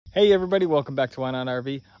Hey everybody, welcome back to Why Not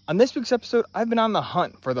RV. On this week's episode, I've been on the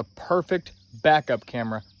hunt for the perfect backup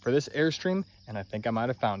camera for this Airstream, and I think I might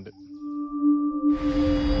have found it.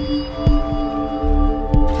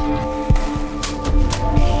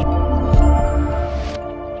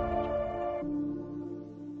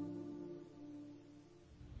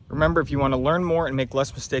 Remember, if you want to learn more and make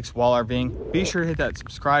less mistakes while RVing, be sure to hit that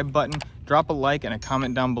subscribe button, drop a like and a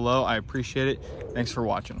comment down below. I appreciate it. Thanks for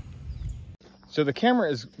watching. So the camera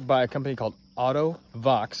is by a company called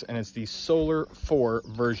Vox, and it's the Solar 4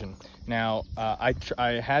 version. Now,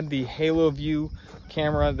 I had the Halo View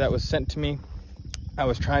camera that was sent to me. I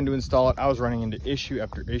was trying to install it. I was running into issue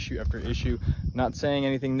after issue after issue. Not saying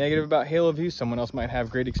anything negative about Halo View. Someone else might have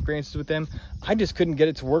great experiences with them. I just couldn't get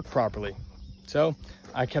it to work properly. So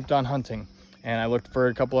I kept on hunting, and I looked for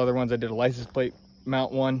a couple other ones. I did a license plate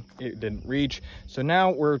mount one, it didn't reach. So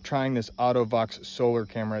now we're trying this Vox solar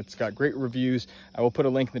camera. It's got great reviews. I will put a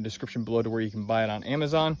link in the description below to where you can buy it on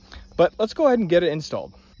Amazon, but let's go ahead and get it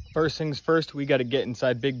installed. First things first, we got to get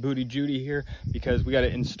inside Big Booty Judy here because we got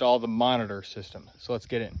to install the monitor system. So let's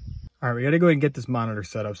get in. All right, we got to go ahead and get this monitor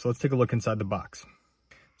set up. So let's take a look inside the box.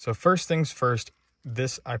 So first things first,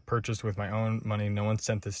 this I purchased with my own money. No one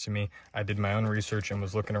sent this to me. I did my own research and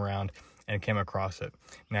was looking around and came across it.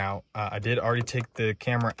 Now, I did already take the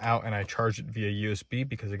camera out and I charged it via USB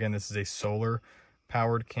because, again, this is a solar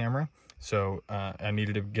powered camera. So I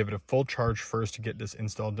needed to give it a full charge first to get this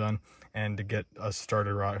install done and to get us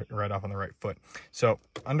started right off on the right foot. So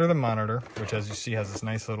under the monitor, which as you see has this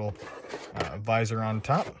nice little visor on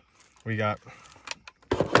top, we got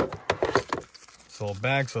this little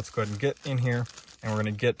bag. So let's go ahead and get in here, and we're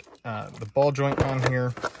going to get the ball joint on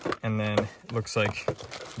here, and then it looks like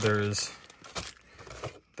there's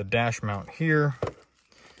the dash mount here.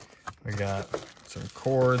 We got some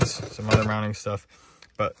cords, some other mounting stuff,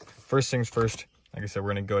 but first things first, like I said,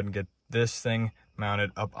 we're going to go ahead and get this thing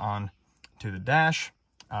mounted up on to the dash.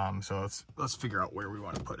 So let's figure out where we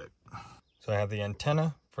want to put it. So I have the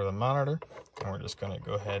antenna for the monitor, and we're just going to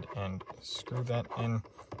go ahead and screw that in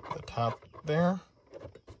the top there.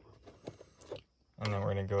 And then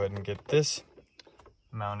we're going to go ahead and get this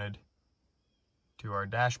mounted to our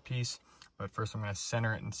dash piece. But first I'm going to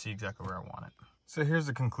center it and see exactly where I want it. So here's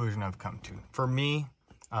the conclusion I've come to. For me,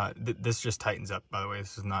 this just tightens up, by the way.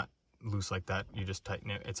 This is not loose like that. You just tighten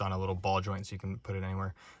it. It's on a little ball joint so you can put it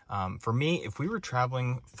anywhere. For me, if we were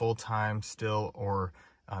traveling full-time still, or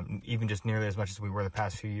even just nearly as much as we were the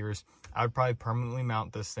past few years, I would probably permanently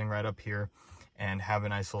mount this thing right up here and have a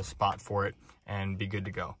nice little spot for it and be good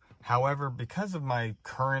to go. However, because of my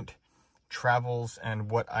current travels and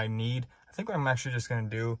what I need, I think what I'm actually just going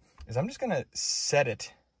to do is I'm just going to set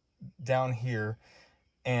it down here,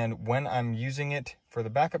 and when I'm using it for the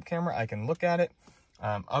backup camera, I can look at it.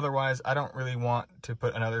 Otherwise, I don't really want to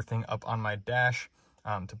put another thing up on my dash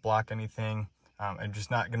to block anything. I'm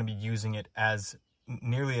just not going to be using it as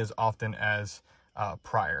nearly as often as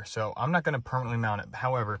prior. So I'm not going to permanently mount it.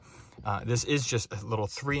 However, this is just a little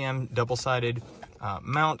 3M double-sided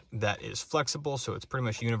mount that is flexible, so it's pretty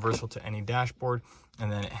much universal to any dashboard. And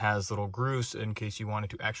then it has little grooves in case you wanted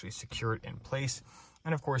to actually secure it in place.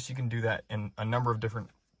 And of course, you can do that in a number of different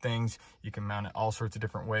things. You can mount it all sorts of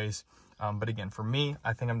different ways. But again, for me,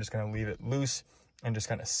 I think I'm just going to leave it loose and just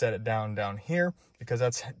kind of set it down here, because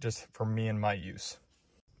that's just for me and my use.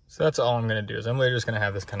 So that's all I'm going to do, is I'm literally just going to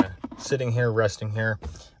have this kind of sitting here, resting here.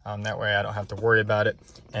 That way I don't have to worry about it.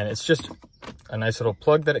 And it's just a nice little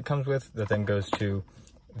plug that it comes with that then goes to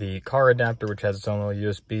the car adapter, which has its own little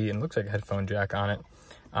USB and looks like a headphone jack on it.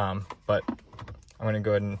 But I'm going to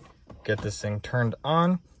go ahead and get this thing turned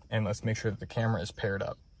on, and let's make sure that the camera is paired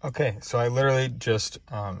up. Okay, so I literally just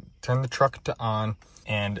turned the truck to on,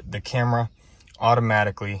 and the camera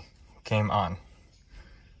automatically came on.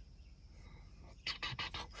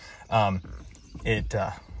 Look at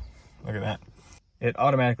that. It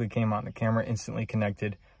automatically came on. The camera instantly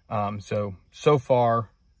connected. So far,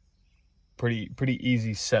 pretty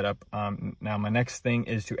easy setup. Now my next thing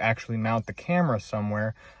is to actually mount the camera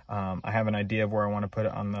somewhere. I have an idea of where I want to put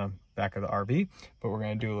it on the back of the RV, but we're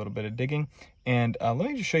going to do a little bit of digging. And let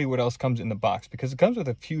me just show you what else comes in the box, because it comes with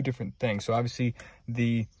a few different things. So obviously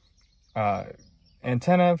the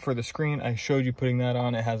antenna for the screen, I showed you putting that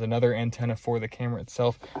on. It has another antenna for the camera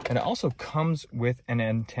itself, and it also comes with an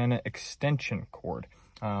antenna extension cord.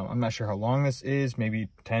 I'm not sure how long this is, maybe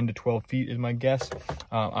 10 to 12 feet is my guess.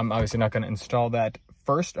 I'm obviously not going to install that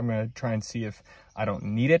first. I'm going to try and see if I don't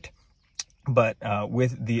need it. But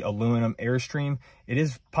with the aluminum Airstream, it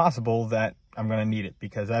is possible that I'm going to need it,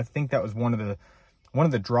 because I think that was one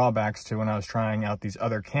of the drawbacks to when I was trying out these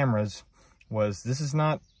other cameras, was this is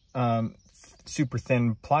not super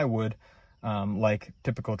thin plywood, like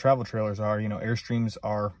typical travel trailers are. You know, Airstreams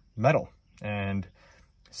are metal, and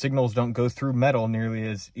signals don't go through metal nearly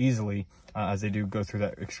as easily as they do go through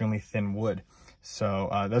that extremely thin wood. So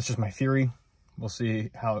that's just my theory. We'll see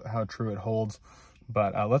how true it holds.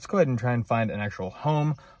 But let's go ahead and try and find an actual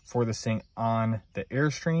home for this thing on the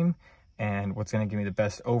Airstream, and what's going to give me the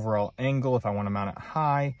best overall angle if I want to mount it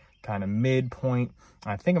high, kind of midpoint.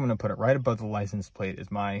 I think I'm going to put it right above the license plate is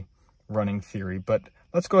my running theory. But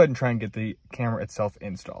let's go ahead and try and get the camera itself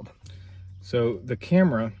installed. So the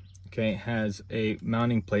camera, okay, has a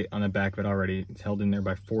mounting plate on the back of it already. It's held in there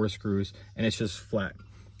by 4 screws, and it's just flat.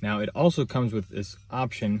 Now it also comes with this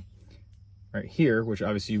option right here, which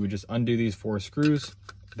obviously you would just undo these 4 screws.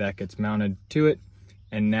 That gets mounted to it,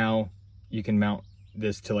 and now you can mount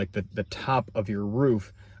this to like the top of your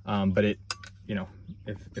roof. But it, you know,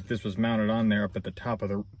 if this was mounted on there up at the top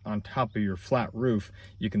of on top of your flat roof,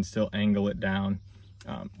 you can still angle it down,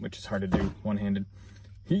 which is hard to do one-handed.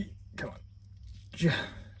 Come on,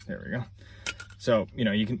 there we go. So, you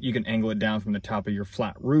know, you can angle it down from the top of your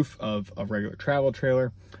flat roof of a regular travel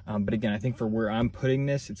trailer. But again, I think for where I'm putting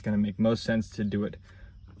this, it's going to make most sense to do it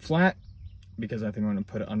flat, because I think I'm going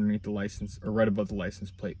to put it underneath the license, or right above the license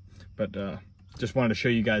plate. But just wanted to show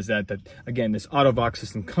you guys that again, this AutoVox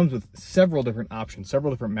system comes with several different options,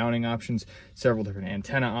 several different mounting options, several different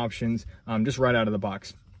antenna options, just right out of the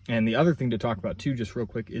box. And the other thing to talk about too, just real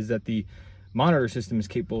quick, is that the monitor system is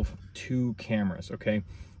capable of 2 cameras, okay?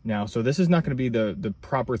 Now, so this is not going to be the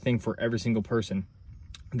proper thing for every single person.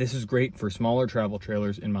 This is great for smaller travel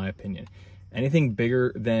trailers, in my opinion. Anything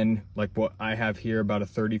bigger than like what I have here, about a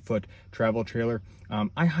 30-foot travel trailer,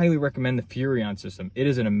 I highly recommend the Furrion system. It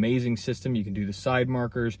is an amazing system. You can do the side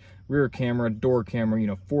markers, rear camera, door camera, you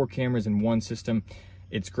know, 4 cameras in one system.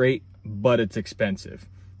 It's great, but it's expensive.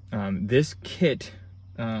 This kit,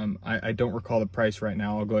 I don't recall the price right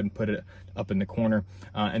now. I'll go ahead and put it up in the corner,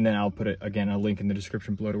 and then I'll put it, again, a link in the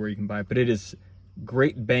description below to where you can buy it. But it is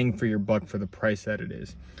great bang for your buck for the price that it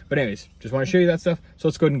is. But anyways, just want to show you that stuff. So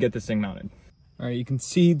let's go ahead and get this thing mounted. All right, you can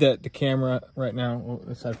see that the camera right now, well,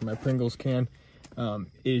 aside from my Pringles can,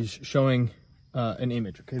 is showing an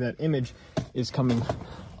image. Okay, that image is coming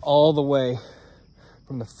all the way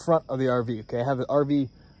from the front of the RV. Okay, I have the RV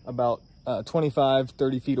about 25,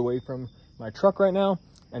 30 feet away from my truck right now,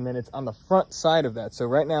 and then it's on the front side of that. So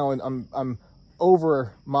right now I'm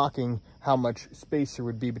over mocking how much space there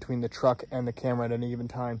would be between the truck and the camera at any given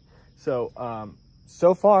time. So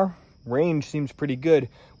so far, range seems pretty good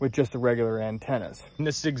with just the regular antennas. And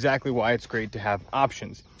this is exactly why it's great to have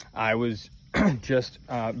options. I was just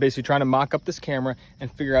basically trying to mock up this camera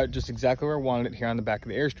and figure out just exactly where I wanted it here on the back of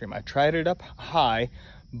the Airstream. I tried it up high,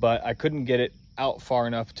 but I couldn't get it out far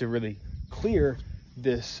enough to really clear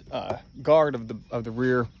this guard of the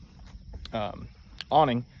rear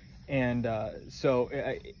awning. And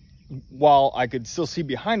while I could still see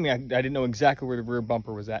behind me, I didn't know exactly where the rear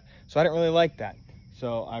bumper was at. So I didn't really like that.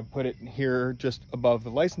 So I put it here just above the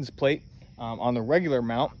license plate on the regular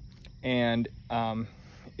mount, and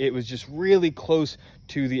it was just really close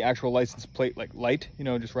to the actual license plate, like light, you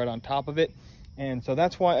know, just right on top of it. And so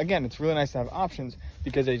that's why, again, it's really nice to have options,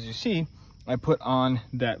 because as you see, I put on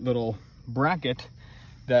that little bracket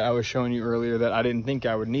that I was showing you earlier that I didn't think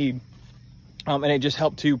I would need. And it just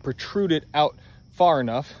helped to protrude it out far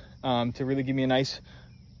enough to really give me a nice,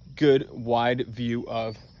 good, wide view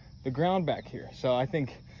of the ground back here. So I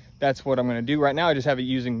think that's what I'm going to do right now. I just have it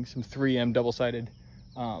using some 3M double-sided,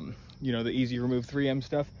 you know, the easy remove 3M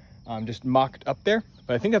stuff, just mocked up there.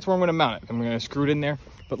 But I think that's where I'm going to mount it. I'm going to screw it in there.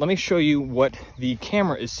 But let me show you what the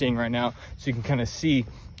camera is seeing right now, so you can kind of see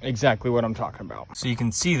exactly what I'm talking about. So you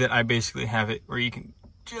can see that I basically have it where you can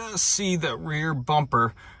just see the rear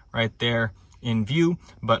bumper right there in view,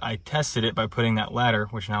 but I tested it by putting that ladder,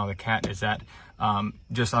 which now the cat is at,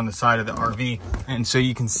 just on the side of the RV. And so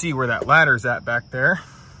you can see where that ladder is at back there.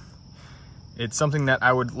 It's something that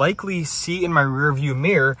I would likely see in my rear view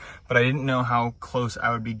mirror, but I didn't know how close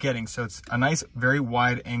I would be getting. So it's a nice, very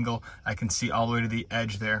wide angle. I can see all the way to the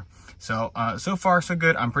edge there. So, so far so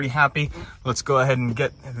good. I'm pretty happy. Let's go ahead and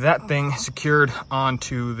get that thing secured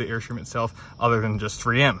onto the Airstream itself, other than just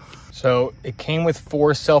 3M. So it came with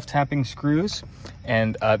 4 self-tapping screws,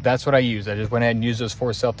 and that's what I use. I just went ahead and used those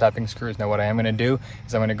 4 self-tapping screws. Now what I am gonna do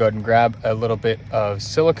is I'm gonna go ahead and grab a little bit of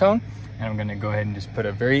silicone, and I'm gonna go ahead and just put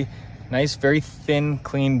a very nice, very thin,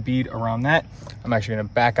 clean bead around that. I'm actually gonna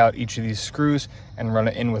back out each of these screws and run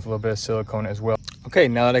it in with a little bit of silicone as well. Okay,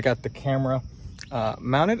 now that I got the camera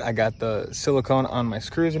mounted, I got the silicone on my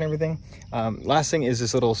screws and everything. Last thing is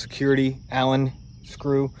this little security Allen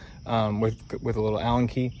screw with a little Allen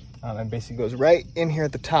key. It basically goes right in here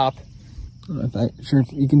at the top. I'm not sure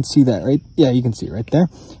if you can see that, right? Yeah, you can see it right there.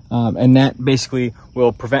 And that basically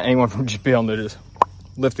will prevent anyone from just being able to just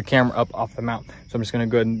lift the camera up off the mount. So I'm just gonna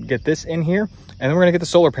go ahead and get this in here, and then we're gonna get the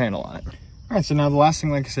solar panel on it. All right, so now the last thing,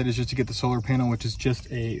 like I said, is just to get the solar panel, which is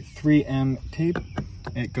just a 3M tape.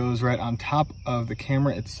 It goes right on top of the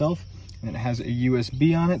camera itself, and it has a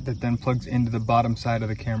USB on it that then plugs into the bottom side of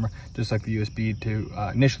the camera, just like the USB to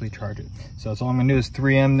initially charge it. So that's all I'm gonna do is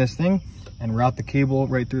 3M this thing and route the cable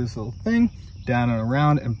right through this little thing, down and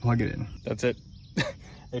around, and plug it in. That's it.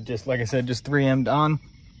 It just, like I said, just 3M'd on,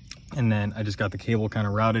 and then I just got the cable kind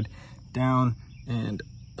of routed down and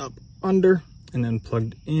up under, and then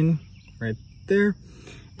plugged in right there.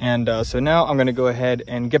 And so now I'm gonna go ahead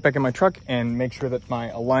and get back in my truck and make sure that my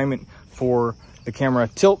alignment for the camera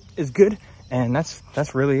tilt is good, and that's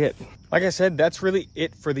really it. Like I said, that's really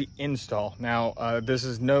it for the install. Now, this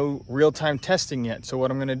is no real-time testing yet, so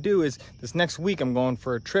what I'm gonna do is this next week I'm going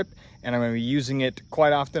for a trip, and I'm gonna be using it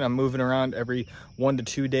quite often. I'm moving around every 1 to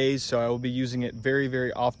 2 days, so I will be using it very,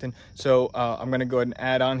 very often. So I'm gonna go ahead and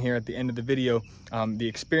add on here at the end of the video the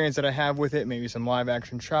experience that I have with it, maybe some live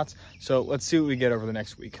action shots. So let's see what we get over the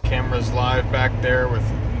next week. Camera's live back there with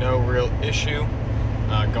no real issue,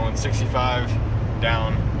 going 65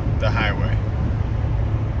 down the highway.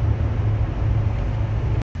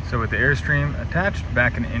 So with the Airstream attached,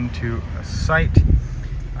 backing into a sight,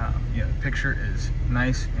 yeah, the picture is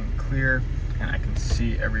nice and clear, and I can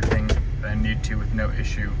see everything that I need to with no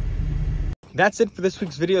issue. That's it for this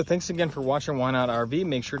week's video. Thanks again for watching Why Not RV.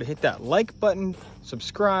 Make sure to hit that like button,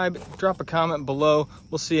 subscribe, drop a comment below.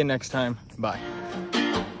 We'll see you next time. Bye.